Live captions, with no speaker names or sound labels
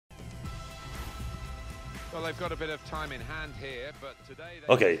Well, they've got a bit of time in hand here, but today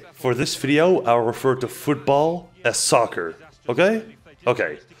Okay, for this video, I'll refer to football as soccer. Okay?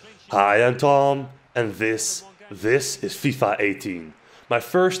 Okay. Hi, I'm Tom, and this is FIFA 18. My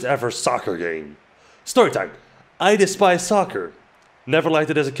first ever soccer game. Story time. I despise soccer. Never liked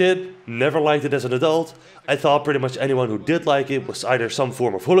it as a kid, never liked it as an adult. I thought pretty much anyone who did like it was either some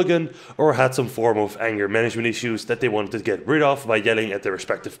form of hooligan or had some form of anger management issues that they wanted to get rid of by yelling at their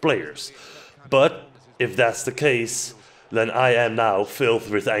respective players. But if that's the case, then I am now filled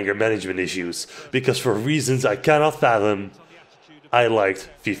with anger management issues, because for reasons I cannot fathom, I liked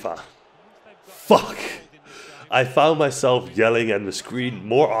FIFA. Fuck! I found myself yelling at the screen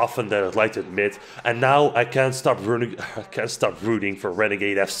more often than I'd like to admit, and now I can't stop rooting for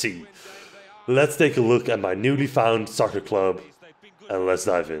Renegade FC. Let's take a look at my newly found soccer club, and let's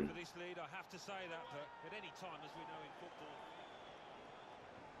dive in.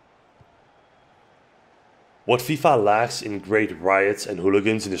 What FIFA lacks in great riots and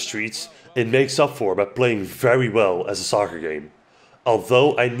hooligans in the streets, it makes up for by playing very well as a soccer game.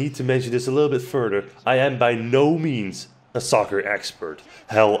 Although I need to mention this a little bit further, I am by no means a soccer expert.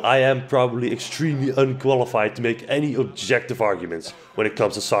 Hell, I am probably extremely unqualified to make any objective arguments when it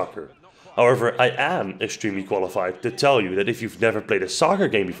comes to soccer. However, I am extremely qualified to tell you that if you've never played a soccer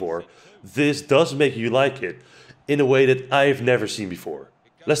game before, this does make you like it in a way that I've never seen before.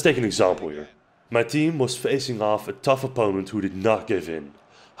 Let's take an example here. My team was facing off a tough opponent who did not give in.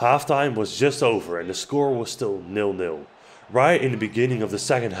 Halftime was just over and the score was still 0-0. Right in the beginning of the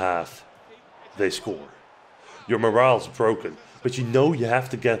second half, they score. Your morale's broken, but you know you have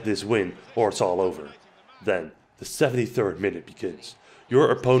to get this win or it's all over. Then, the 73rd minute begins.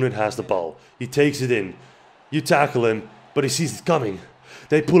 Your opponent has the ball, he takes it in, you tackle him, but he sees it coming.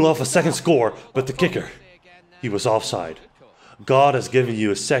 They pull off a second score, but the kicker, he was offside. God has given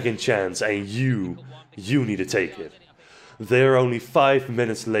you a second chance and you need to take it. There only 5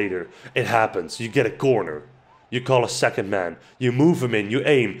 minutes later, it happens, you get a corner. You call a second man, you move him in, you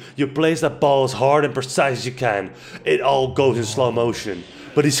aim, you place that ball as hard and precise as you can. It all goes in slow motion,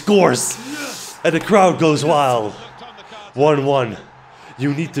 but he scores! And the crowd goes wild. 1-1.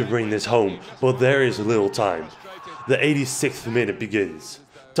 You need to bring this home, but there is little time. The 86th minute begins.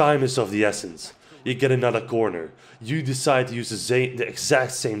 Time is of the essence. You get another corner. You decide to use the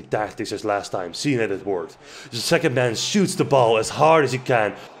exact same tactics as last time, seeing that it worked. The second man shoots the ball as hard as he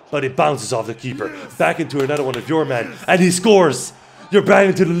can, but it bounces off the keeper, back into another one of your men, and he scores! You're back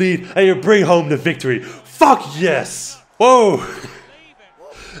into the lead, and you bring home the victory. Fuck yes! Whoa!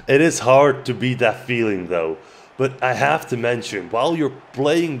 It is hard to beat that feeling though, but I have to mention, while you're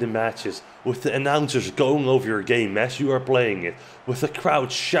playing the matches, with the announcers going over your game as you are playing it, with the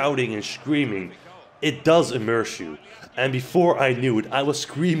crowd shouting and screaming, it does immerse you. And before I knew it, I was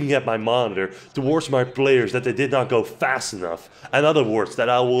screaming at my monitor towards my players that they did not go fast enough. In other words, that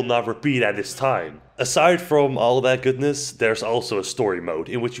I will not repeat at this time. Aside from all that goodness, there's also a story mode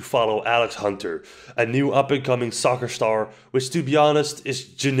in which you follow Alex Hunter, a new up-and-coming soccer star, which to be honest is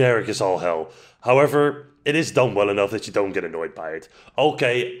generic as all hell. However, it is done well enough that you don't get annoyed by it.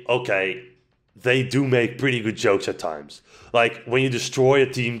 Okay. They do make pretty good jokes at times. Like, when you destroy a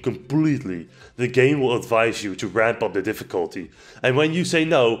team completely, the game will advise you to ramp up the difficulty. And when you say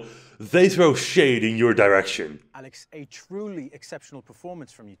no, they throw shade in your direction. Alex, a truly exceptional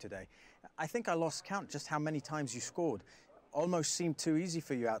performance from you today. I think I lost count just how many times you scored. Almost seemed too easy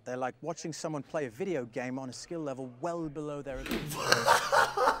for you out there, like watching someone play a video game on a skill level well below their ability.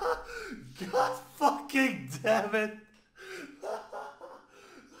 God fucking damn it!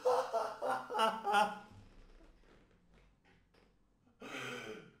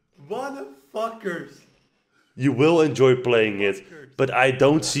 Motherfuckers! You will enjoy playing it, but I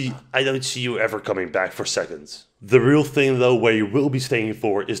don't see you ever coming back for seconds. The real thing though, where you will be staying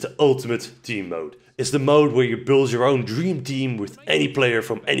for, is the ultimate team mode. It's the mode where you build your own dream team with any player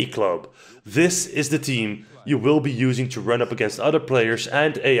from any club. This is the team you will be using to run up against other players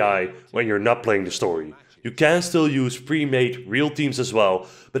and AI when you're not playing the story. You can still use pre-made real teams as well,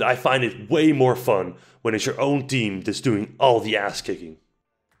 but I find it way more fun when it's your own team that's doing all the ass kicking.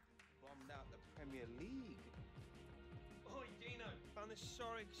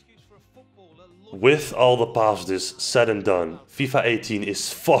 With all the positives said and done, FIFA 18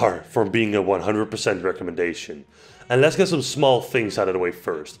 is far from being a 100% recommendation. And let's get some small things out of the way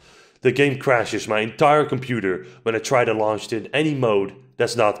first. The game crashes my entire computer when I try to launch it in any mode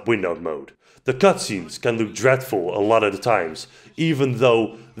that's not windowed mode. The cutscenes can look dreadful a lot of the times, even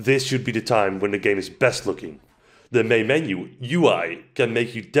though this should be the time when the game is best looking. The main menu, UI, can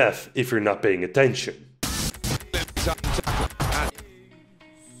make you deaf if you're not paying attention.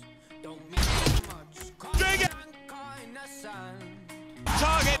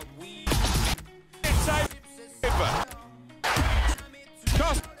 Target. It's over.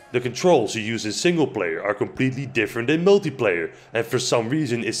 Cost. The controls you use in single player are completely different in multiplayer, and for some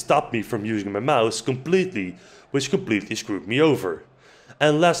reason it stopped me from using my mouse completely, which completely screwed me over.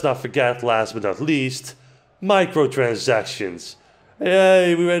 And let's not forget, last but not least, microtransactions.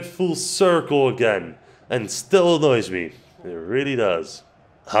 Hey, we went full circle again, and still annoys me. It really does.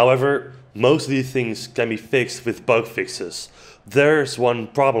 However, most of these things can be fixed with bug fixes. There's one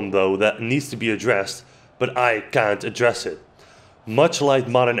problem though that needs to be addressed, but I can't address it. Much like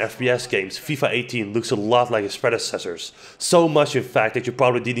modern FPS games, FIFA 18 looks a lot like its predecessors. So much in fact that you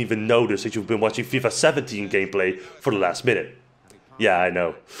probably didn't even notice that you've been watching FIFA 17 gameplay for the last minute. Yeah, I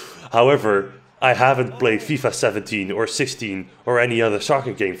know. However, I haven't played FIFA 17 or 16 or any other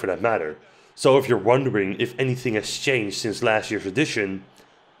soccer game for that matter. So if you're wondering if anything has changed since last year's edition,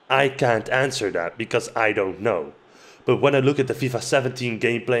 I can't answer that because I don't know. But when I look at the FIFA 17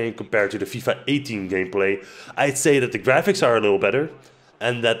 gameplay and compare to the FIFA 18 gameplay, I'd say that the graphics are a little better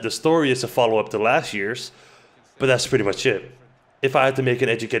and that the story is a follow-up to last year's, but that's pretty much it. If I had to make an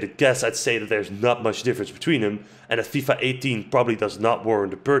educated guess, I'd say that there's not much difference between them and that FIFA 18 probably does not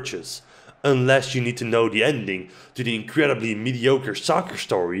warrant a purchase, unless you need to know the ending to the incredibly mediocre soccer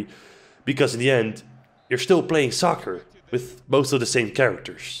story, because in the end, you're still playing soccer with most of the same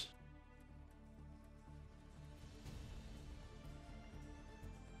characters.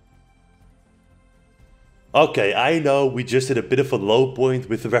 Okay, I know we just hit a bit of a low point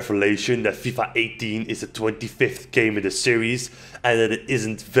with the revelation that FIFA 18 is the 25th game in the series and that it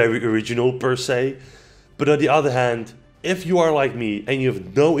isn't very original per se. But on the other hand, if you are like me and you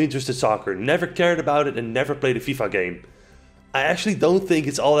have no interest in soccer, never cared about it and never played a FIFA game, I actually don't think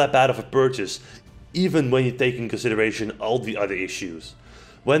it's all that bad of a purchase, even when you take in consideration all the other issues.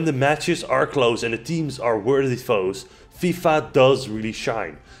 When the matches are close and the teams are worthy foes, FIFA does really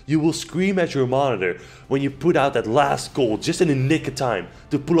shine. You will scream at your monitor when you put out that last goal just in the nick of time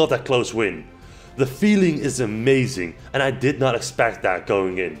to pull off that close win. The feeling is amazing and I did not expect that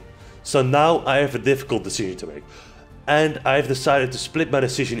going in. So now I have a difficult decision to make. And I have decided to split my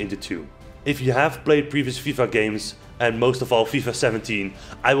decision into two. If you have played previous FIFA games, and most of all FIFA 17,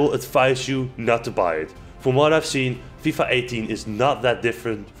 I will advise you not to buy it. From what I've seen, FIFA 18 is not that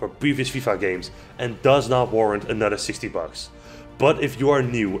different from previous FIFA games and does not warrant another $60. But if you are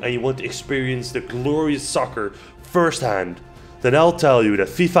new and you want to experience the glorious soccer firsthand, then I'll tell you that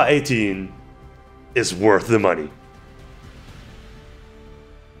FIFA 18 is worth the money.